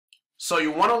So you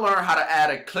want to learn how to add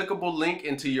a clickable link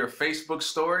into your Facebook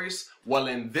stories? Well,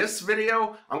 in this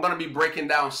video, I'm going to be breaking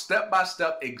down step by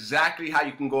step exactly how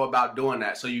you can go about doing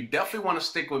that. So you definitely want to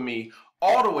stick with me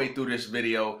all the way through this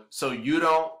video so you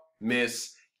don't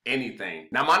miss anything.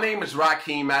 Now, my name is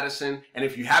Rakeem Addison, and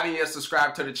if you haven't yet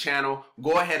subscribed to the channel,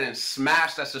 go ahead and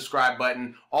smash that subscribe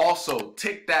button. Also,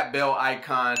 tick that bell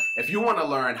icon if you want to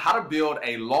learn how to build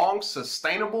a long,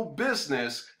 sustainable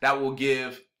business that will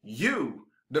give you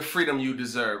the freedom you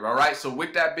deserve. All right, so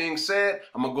with that being said,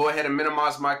 I'm gonna go ahead and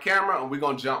minimize my camera and we're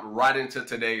gonna jump right into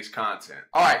today's content.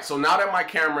 All right, so now that my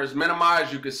camera is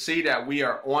minimized, you can see that we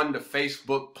are on the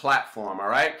Facebook platform. All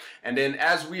right, and then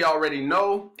as we already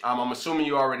know, I'm assuming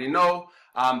you already know,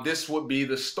 this would be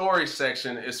the story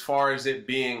section as far as it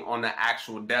being on the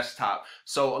actual desktop.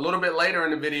 So a little bit later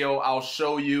in the video, I'll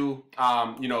show you,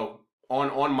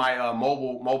 on my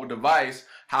mobile device,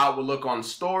 how it would look on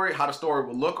story, how the story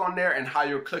would look on there, and how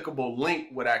your clickable link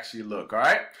would actually look. All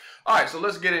right, so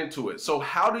let's get into it. So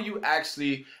how do you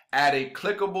actually add a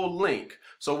clickable link?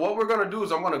 So what we're going to do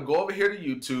is I'm going to go over here to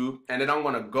YouTube, and then I'm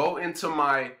going to go into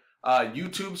my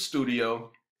YouTube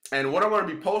studio, and what I'm going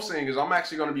to be posting is I'm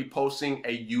actually going to be posting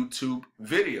a YouTube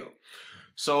video.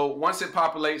 So once it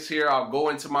populates here, I'll go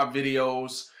into my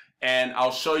videos and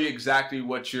I'll show you exactly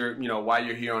what why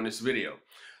you're here on this video.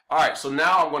 All right, so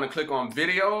now I'm going to click on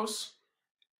videos.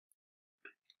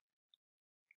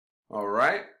 All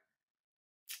right.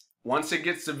 Once it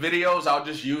gets to videos, I'll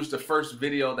just use the first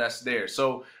video that's there.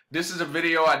 So this is a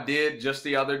video I did just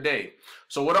the other day.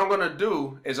 So what I'm going to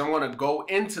do is I'm going to go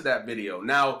into that video.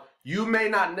 Now, you may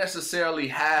not necessarily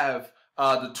have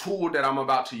the tool that I'm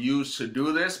about to use to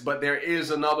do this, but there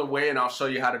is another way, and I'll show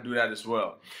you how to do that as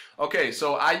well. Okay,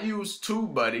 so I use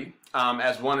TubeBuddy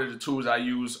as one of the tools I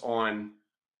use one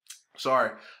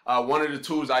of the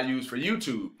tools I use for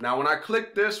YouTube. Now, when I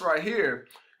click this right here,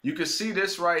 you can see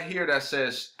this right here that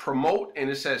says promote, and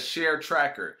it says share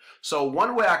tracker. So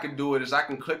one way I can do it is I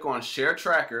can click on share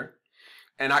tracker,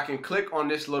 and I can click on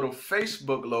this little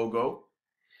Facebook logo,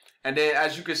 and then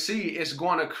as you can see, it's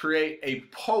going to create a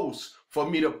post for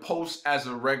me to post as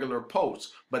a regular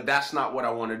post, but that's not what I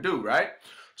want to do, right?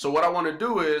 So what I want to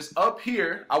do is up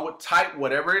here, I would type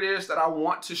whatever it is that I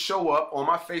want to show up on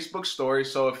my Facebook story.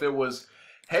 So if it was,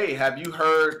 hey, have you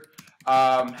heard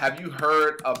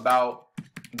about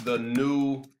the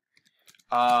new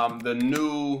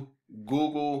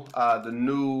Google,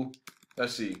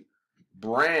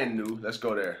 brand new, let's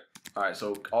go there. All right,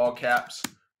 so all caps,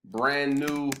 brand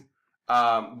new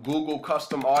Google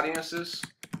custom audiences.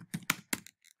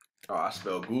 Oh, I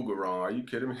spelled Google wrong. Are you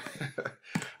kidding me?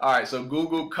 All right, so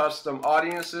Google custom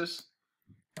audiences.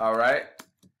 All right,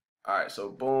 so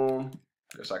boom.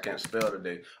 Guess I can't spell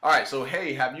today. All right, so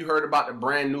hey, have you heard about the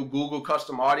brand new Google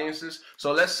custom audiences?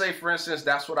 So let's say, for instance,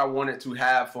 that's what I wanted to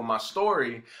have for my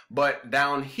story, but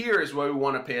down here is where we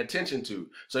want to pay attention to.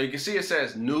 So you can see it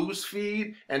says news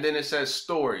feed, and then it says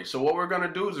story. So what we're going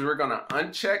to do is we're going to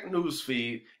uncheck news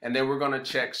feed, and then we're going to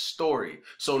check story.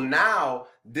 So now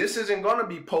this isn't going to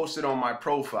be posted on my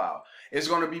profile. It's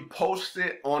going to be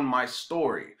posted on my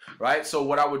story, right? So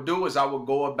what I would do is I would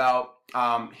go about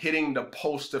hitting the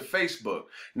post to Facebook.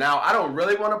 Now, I don't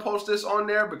really want to post this on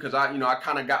there because I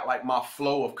kind of got like my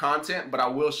flow of content, but I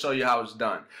will show you how it's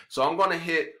done. So I'm going to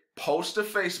hit post to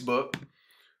Facebook.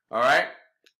 All right.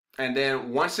 And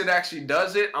then once it actually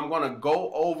does it, I'm going to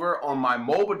go over on my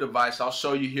mobile device. I'll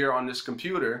show you here on this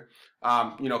computer,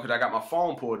 because I got my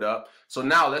phone pulled up. So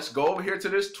now let's go over here to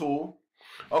this tool.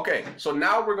 Okay, so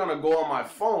now we're going to go on my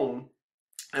phone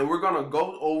and we're going to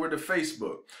go over to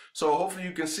Facebook. So hopefully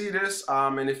you can see this.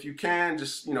 And if you can,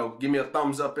 just, give me a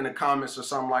thumbs up in the comments or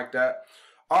something like that.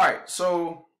 All right,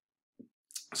 so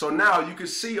now you can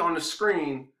see on the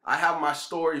screen, I have my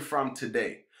story from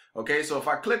today. Okay, so if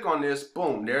I click on this,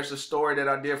 boom, there's the story that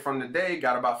I did from the day,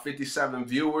 got about 57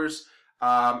 viewers,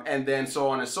 and then so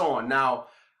on and so on. Now,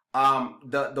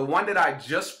 the one that I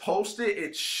just posted,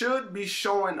 it should be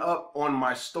showing up on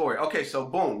my story. Okay, so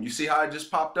boom, you see how it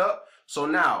just popped up? So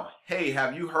now, hey,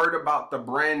 have you heard about the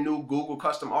brand new Google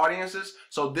custom audiences?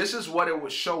 So this is what it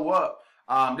would show up.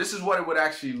 This is what it would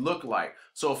actually look like.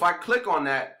 So if I click on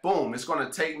that, boom, it's going to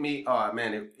take me, oh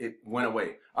man, it went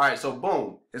away. All right, so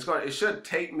boom, it should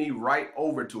take me right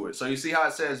over to it. So you see how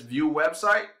it says view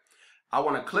website? I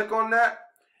want to click on that,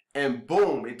 and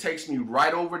boom, it takes me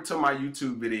right over to my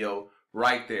YouTube video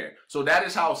right there. So that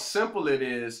is how simple it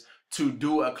is to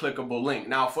do a clickable link.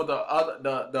 Now, for the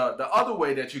other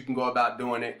way that you can go about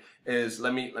doing it is,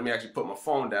 let me actually put my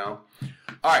phone down.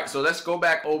 All right, so let's go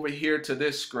back over here to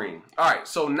this screen. All right,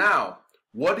 so now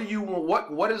What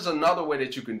is another way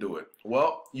that you can do it?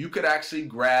 Well, you could actually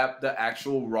grab the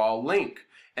actual raw link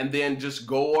and then just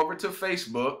go over to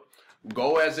Facebook,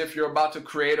 go as if you're about to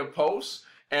create a post,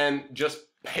 and just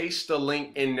paste the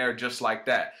link in there just like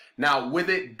that. Now, with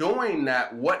it doing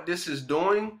that, what this is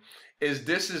doing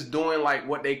like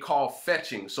what they call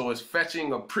fetching. So it's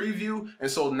fetching a preview,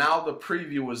 and so now the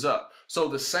preview is up. So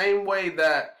the same way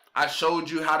that I showed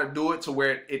you how to do it to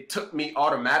where it took me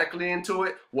automatically into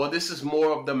it, well, this is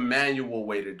more of the manual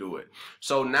way to do it.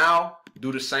 So now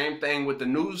do the same thing with the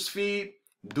news feed,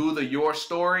 do the your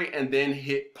story, and then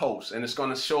hit post, and it's going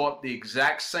to show up the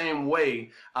exact same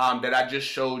way that I just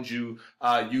showed you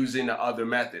using the other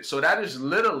method. So that is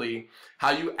literally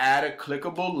how you add a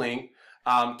clickable link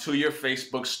to your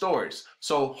Facebook stories.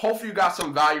 So hopefully you got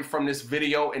some value from this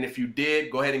video, and if you did,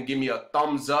 go ahead and give me a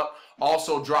thumbs up.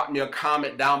 Also drop me a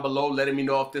comment down below letting me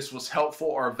know if this was helpful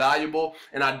or valuable.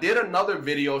 And I did another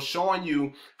video showing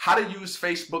you how to use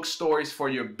Facebook stories for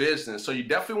your business. So you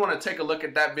definitely want to take a look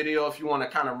at that video if you want to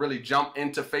kind of really jump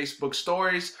into Facebook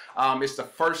stories. It's the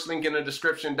first link in the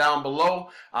description down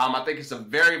below. I think it's a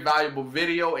very valuable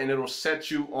video, and it'll set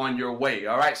you on your way.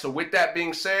 All right. So with that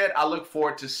being said, I look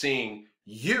forward to seeing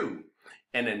you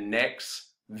in the next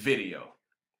video.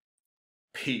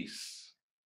 Peace.